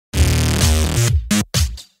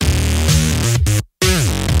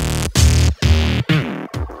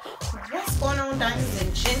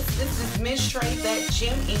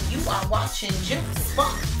Jim, and you are watching Jim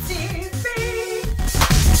Spot TV.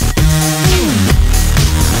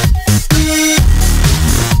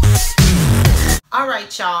 All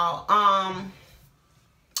right, y'all.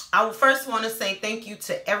 I would first want to say thank you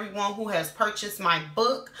to everyone who has purchased my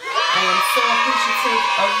book. I am so appreciative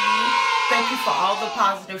of you. Thank you for all the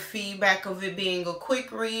positive feedback of it being a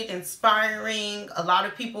quick read, inspiring. A lot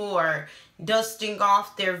of people are dusting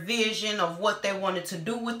off their vision of what they wanted to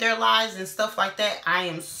do with their lives and stuff like that. I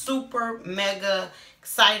am super mega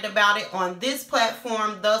excited about it. On this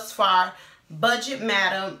platform thus far, Budget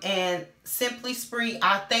Madam and Simply Spree,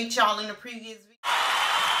 I thanked y'all in the previous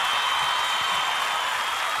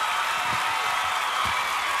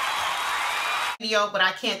video, but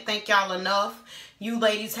I can't thank y'all enough. You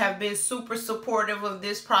ladies have been super supportive of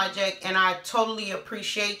this project, and I totally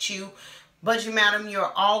appreciate you. Budget Madam,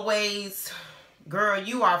 you're always, girl,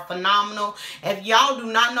 you are phenomenal. If y'all do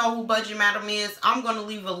not know who Budget Madam is, I'm going to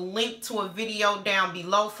leave a link to a video down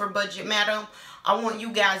below for Budget Madam. I want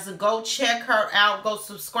you guys to go check her out. Go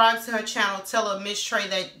subscribe to her channel. Tell her Miss Trey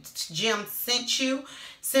that Jim sent you.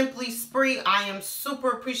 Simply Spree, I am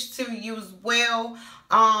super appreciative of you as well.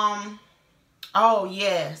 Oh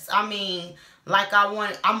yes, I mean, like I'm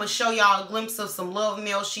gonna show y'all a glimpse of some love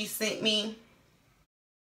mail she sent me.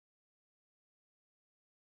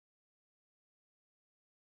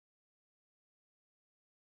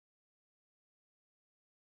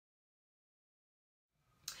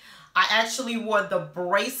 I actually wore the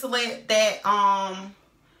bracelet that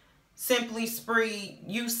Simply Spree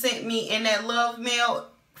you sent me in that love mail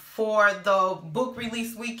for the book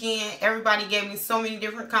release weekend. Everybody gave me so many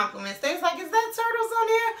different compliments. They was like, is that turtles on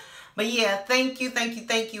there? But yeah, thank you, thank you,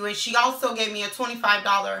 thank you. And she also gave me a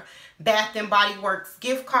 $25 Bath and Body Works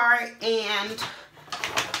gift card, and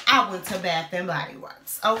I went to Bath and Body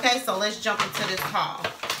Works. Okay, so let's jump into this haul.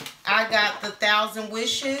 I got the 1,000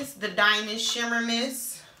 Wishes, the Diamond Shimmer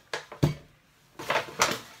Mist.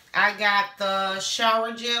 I got the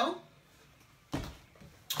shower gel.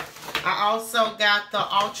 I also got the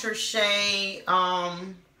Ultra Shade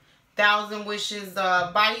 1,000 Wishes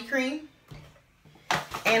body cream.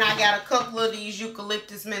 And I got a couple of these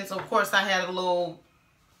eucalyptus mints. Of course, I had a little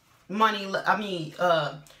money,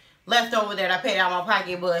 left over that I paid out of my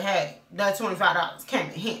pocket. But hey, that $25 came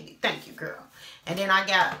in handy. Thank you, girl. And then I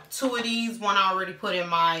got 2 of these. One I already put in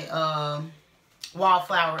my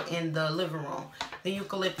wallflower in the living room. The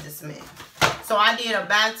eucalyptus mint. So I did a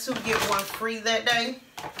buy 2 get 1 free that day.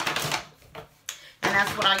 And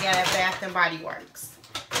that's what I got at Bath and Body Works.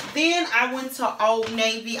 Then I went to Old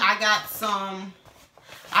Navy. I got some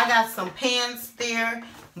pants there,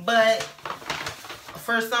 but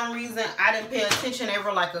for some reason I didn't pay attention. They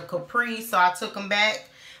were like a capri, so I took them back.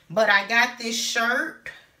 But I got this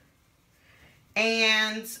shirt,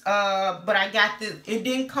 and but I got this, it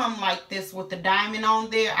didn't come like this with the diamond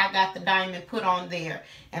on there. I got the diamond put on there,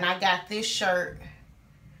 and I got this shirt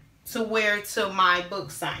to wear to my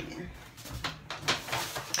book signing.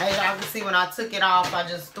 As y'all can see, when I took it off, I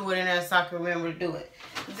just threw it in there so I could remember to do it.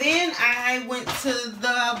 Then I went to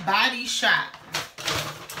the Body Shop,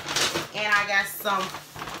 and I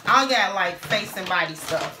got like face and body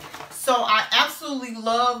stuff. So I absolutely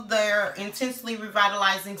love their Intensely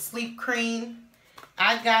Revitalizing Sleep Cream.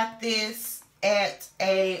 I got this at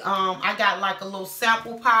a, I got like a little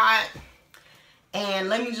sample pot, and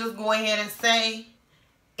let me just go ahead and say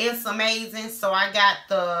it's amazing. So I got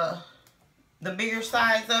the bigger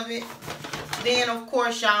size of it. Then, of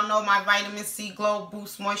course, y'all know my Vitamin C Glow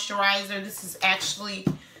Boost Moisturizer. This is actually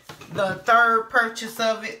the 3rd purchase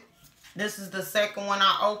of it. This is the 2nd one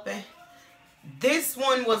I opened. This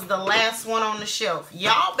one was the last one on the shelf.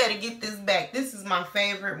 Y'all better get this back. This is my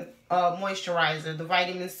favorite moisturizer, the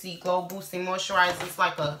Vitamin C Glow Boosting Moisturizer. It's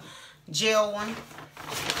like a gel one.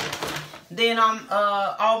 Then I'm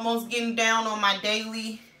almost getting down on my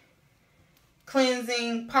daily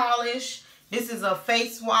cleansing polish. This is a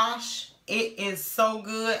face wash. It is so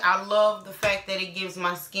good. I love the fact that it gives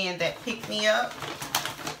my skin that pick-me-up.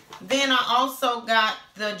 Then I also got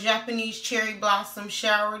the Japanese Cherry Blossom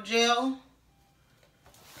Shower Gel,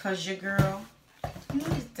 because your girl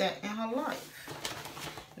needs that in her life.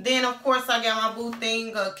 Then, of course, I got my boo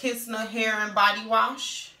thing, Kissner Hair and Body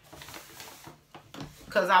Wash,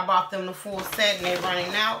 because I bought them the full set and they're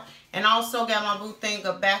running out. And also got my boo thing,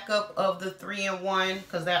 a backup of the 3-in-1,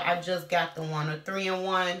 because I just got the one, a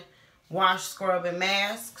 3-in-1 wash, scrub, and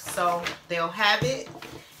mask. So they'll have it.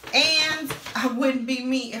 And I wouldn't be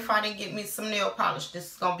me if I didn't get me some nail polish.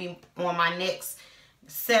 This is going to be on my next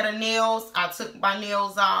set of nails. I took my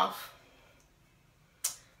nails off.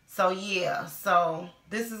 So yeah, so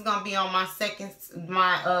this is gonna be on my set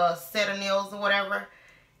of nails or whatever.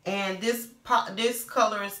 And this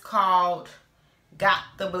color is called Got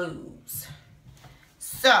the Blues.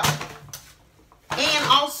 So, and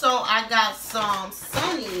also I got some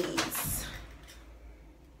sunnies.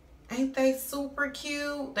 Ain't they super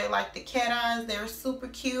cute? They like the cat eyes. They're super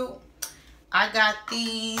cute. I got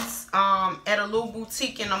these at a little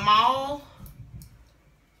boutique in the mall,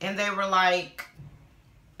 and they were like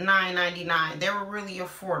 $9.99. They were really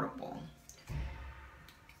affordable.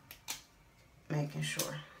 Making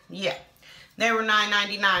sure. Yeah, they were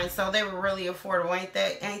 $9.99, so they were really affordable.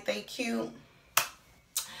 Ain't they cute?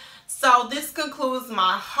 So this concludes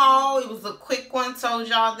my haul. It was a quick one. Told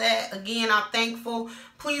y'all that. Again, I'm thankful.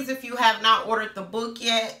 Please, if you have not ordered the book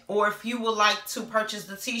yet, or if you would like to purchase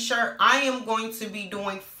the t-shirt, I am going to be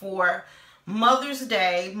doing for Mother's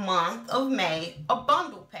Day month of May a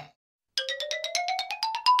bundle pack.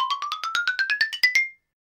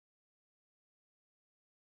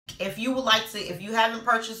 If you would like to, if you haven't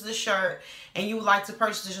purchased the shirt and you would like to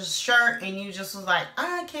purchase the shirt and you just was like,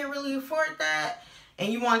 I can't really afford that,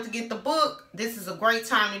 and you wanted to get the book, this is a great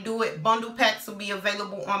time to do it. Bundle packs will be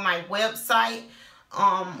available on my website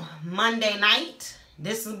Monday night.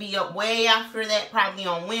 This will be up way after that, probably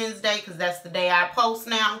on Wednesday, because that's the day I post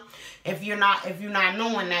now. If you're not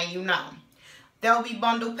knowing that, you know. There'll be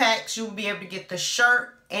bundle packs. You'll be able to get the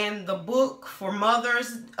shirt and the book for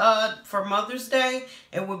Mother's Day.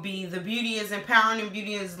 It would be the Beauty is Empowering and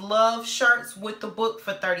Beauty is Love shirts with the book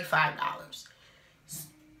for $35.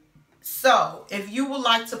 So, if you would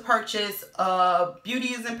like to purchase a Beauty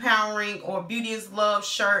is Empowering or Beauty is Love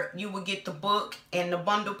shirt, you will get the book, and the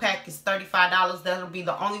bundle pack is $35. That'll be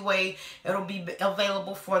the only way it'll be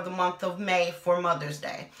available for the month of May for Mother's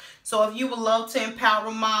Day. So, if you would love to empower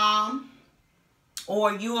a mom,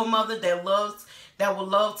 or you a mother that would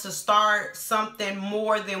love to start something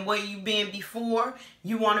more than what you've been before,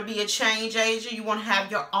 you want to be a change agent, you want to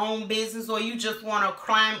have your own business, or you just want to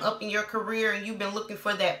climb up in your career and you've been looking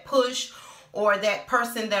for that push or that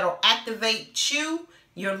person that'll activate you,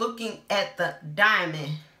 you're looking at the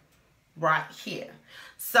diamond right here.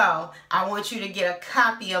 So I want you to get a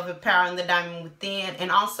copy of Empowering the Diamond Within,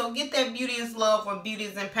 and also get that Beauty is Love or Beauty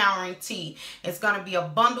is Empowering tee. It's going to be a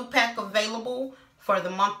bundle pack available for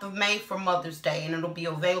the month of May for Mother's Day, and it'll be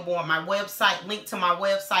available on my website. Link to my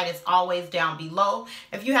website is always down below.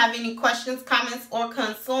 If you have any questions, comments, or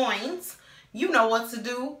concerns, you know what to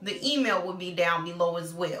do. The email will be down below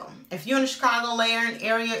as well. If you're in the Chicagoland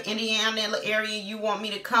area, Indiana area, you want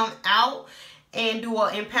me to come out and do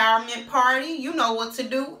an empowerment party, you know what to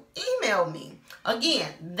do. Email me.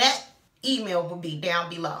 Again, that email will be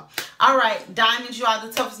down below. All right, diamonds, you are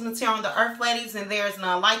the toughest material on the earth, ladies, and there's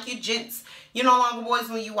none like you. Gents, you're no longer boys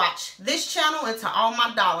when you watch this channel. And to all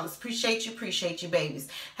my darlings, appreciate you, babies.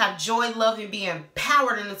 Have joy, love, and be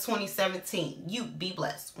empowered in the 2017. You be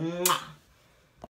blessed. Mwah.